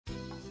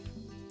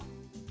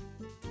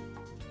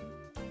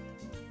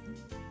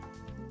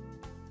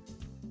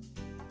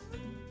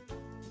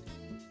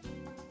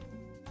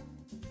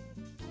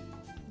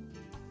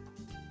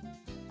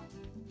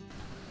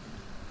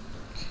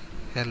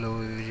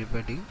Hello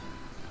everybody.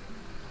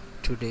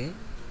 Today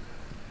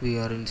we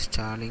are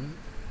installing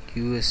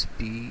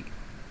USB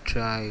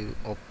drive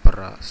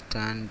Opera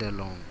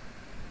Standalone.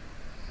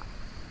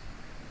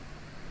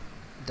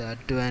 The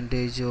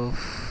advantage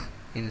of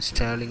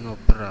installing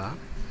Opera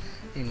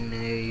in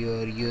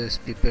your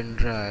USB pen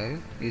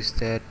drive is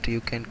that you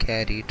can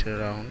carry it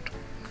around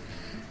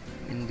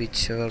in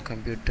whichever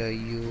computer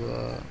you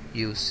are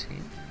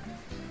using,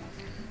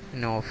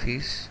 in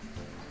office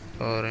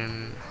or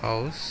in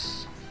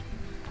house.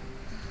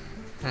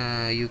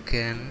 You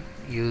can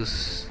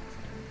use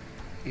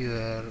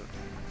your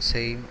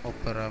same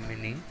Opera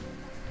Mini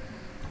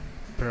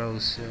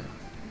browser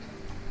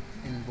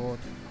in both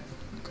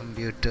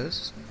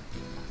computers,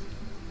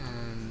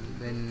 and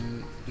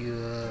when you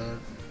are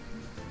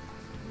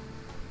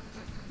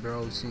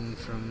browsing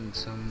from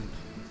some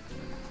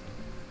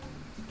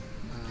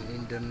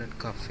internet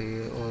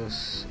cafe or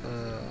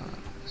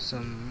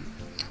some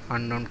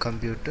unknown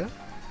computer,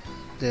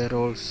 there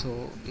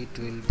also it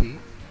will be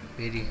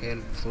very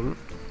helpful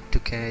to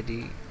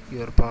carry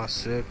your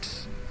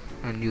passwords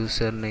and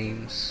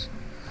usernames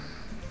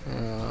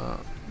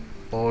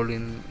all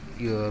in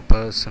your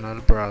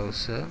personal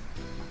browser.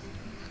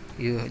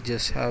 You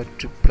just have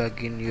to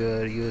plug in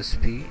your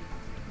USB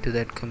to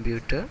that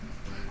computer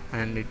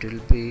and it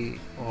will be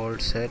all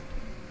set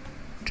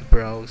to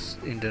browse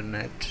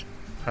internet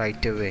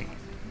right away.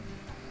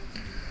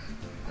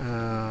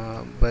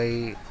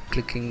 By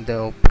clicking the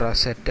Opera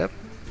setup,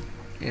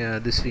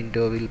 this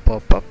window will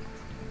pop up.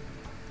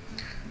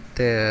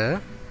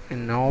 There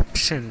in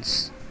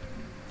options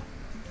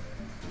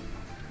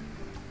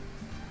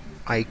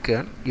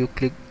icon, you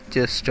click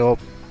just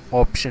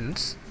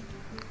options,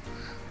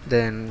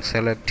 then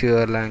select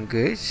your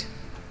language.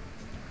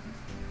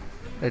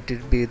 Let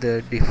it be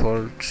the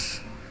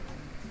default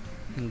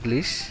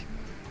English.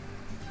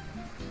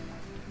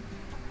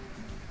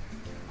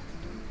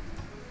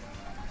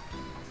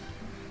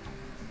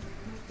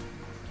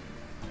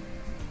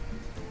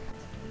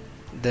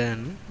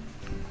 Then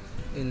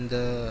in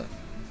the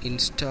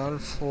install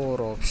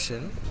for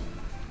option,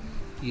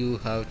 you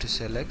have to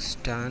select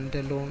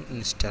standalone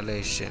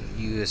installation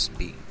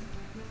USB.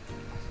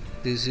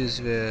 This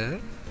is where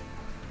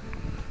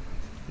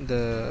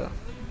the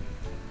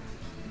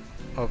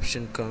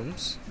option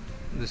comes.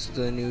 This is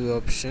the new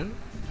option,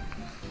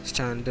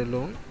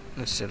 standalone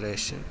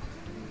installation.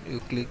 You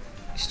click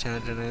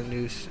standalone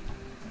use,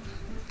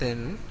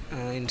 then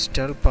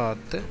install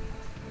path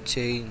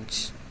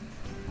change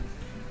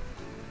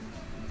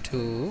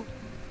to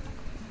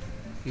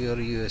your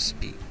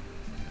USB.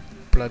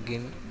 Plug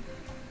in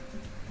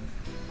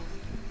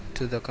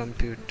to the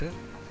computer,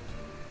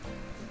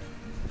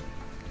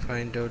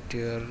 find out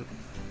your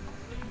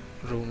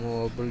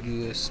removable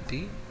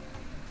USB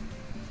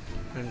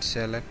and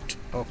select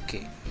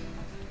OK.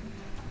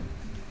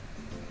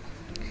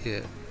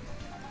 Here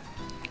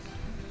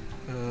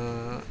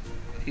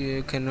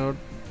you cannot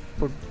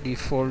put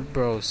default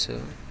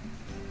browser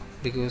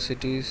because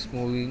it is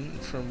moving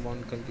from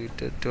one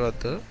computer to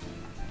other,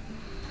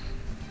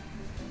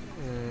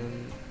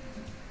 and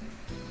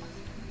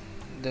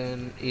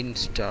then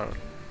install.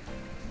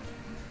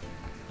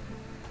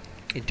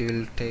 It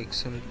will take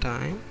some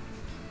time.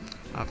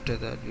 After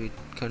that we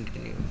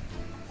continue.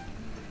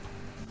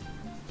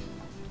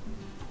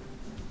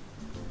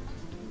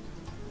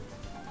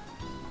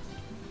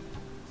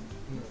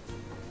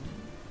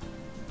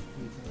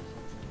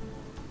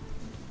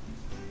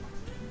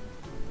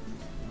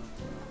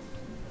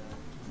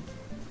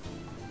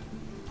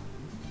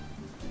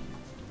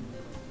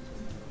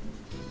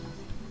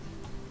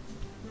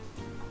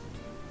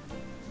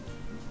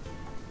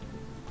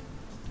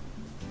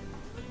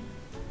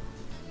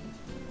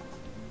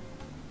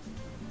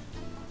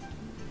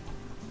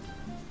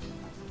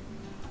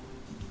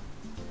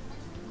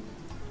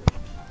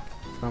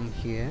 From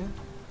here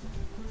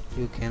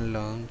you can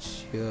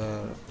launch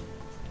your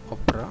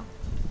Opera,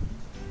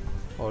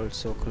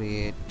 also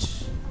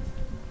create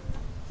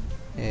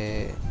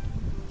a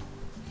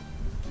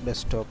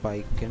desktop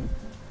icon.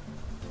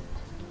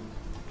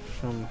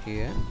 From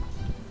here,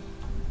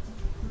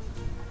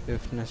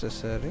 if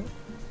necessary,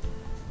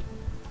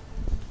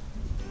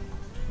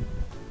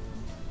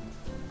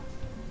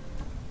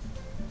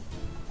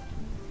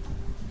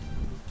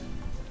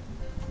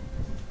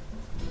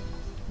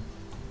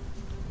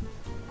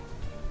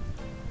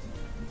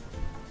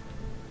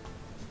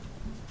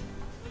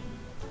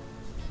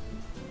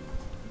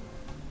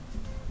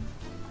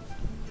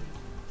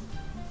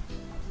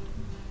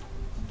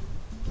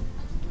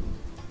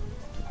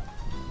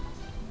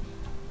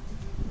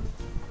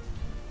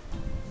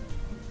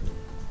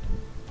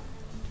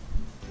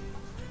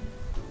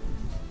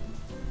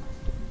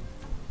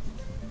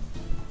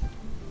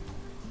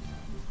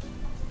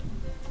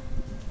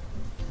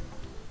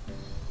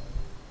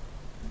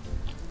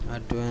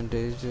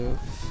 advantage of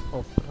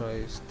Opera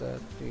is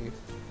that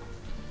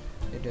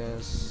it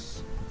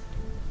has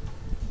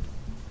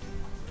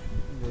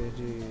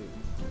very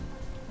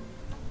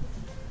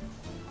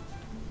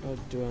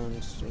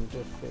advanced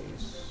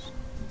interface.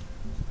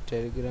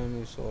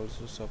 Telegram is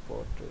also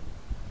supported.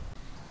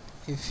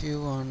 If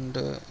you want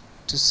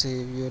to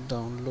save your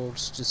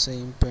downloads to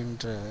same pen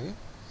drive,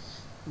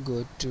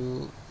 go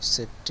to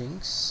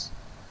settings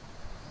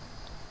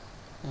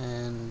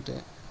and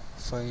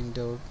find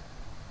out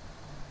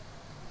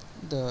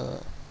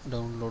the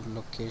download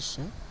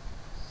location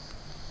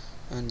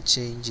and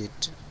change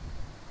it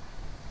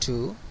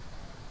to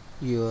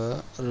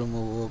your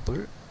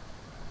removable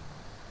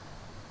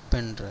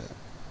pen drive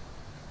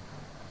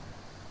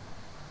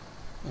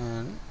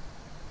and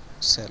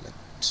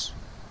select.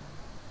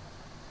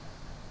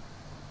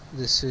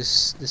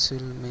 This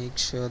will make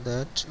sure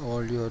that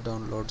all your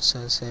downloads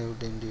are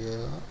saved into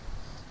your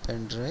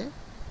pen drive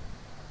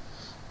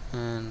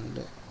and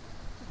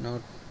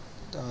not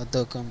the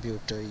other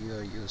computer you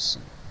are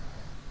using.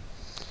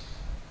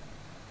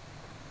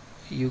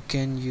 You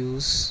can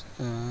use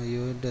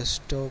your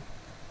desktop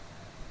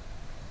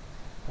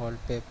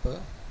wallpaper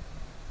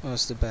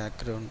as the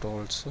background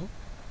also.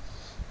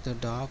 The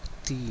dark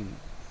theme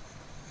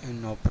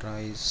in Opera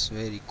is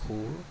very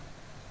cool.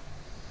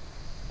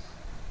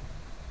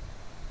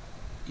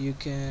 You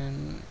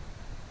can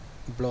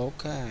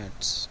block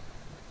ads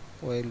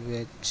while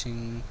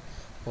watching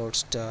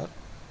Hotstar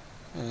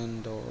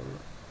and all,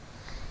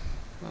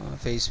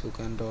 Facebook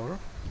and all.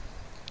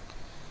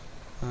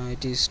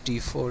 It is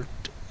default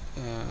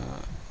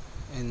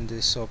in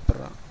this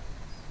Opera.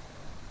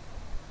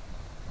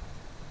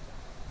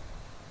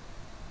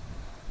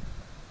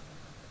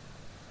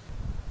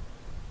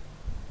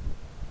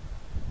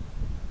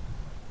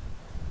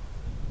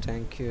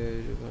 Thank you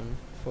everyone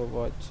for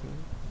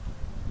watching.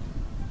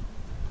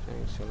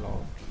 Thanks a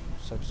lot.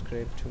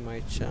 Subscribe to my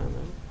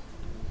channel.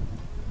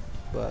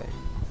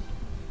 Bye.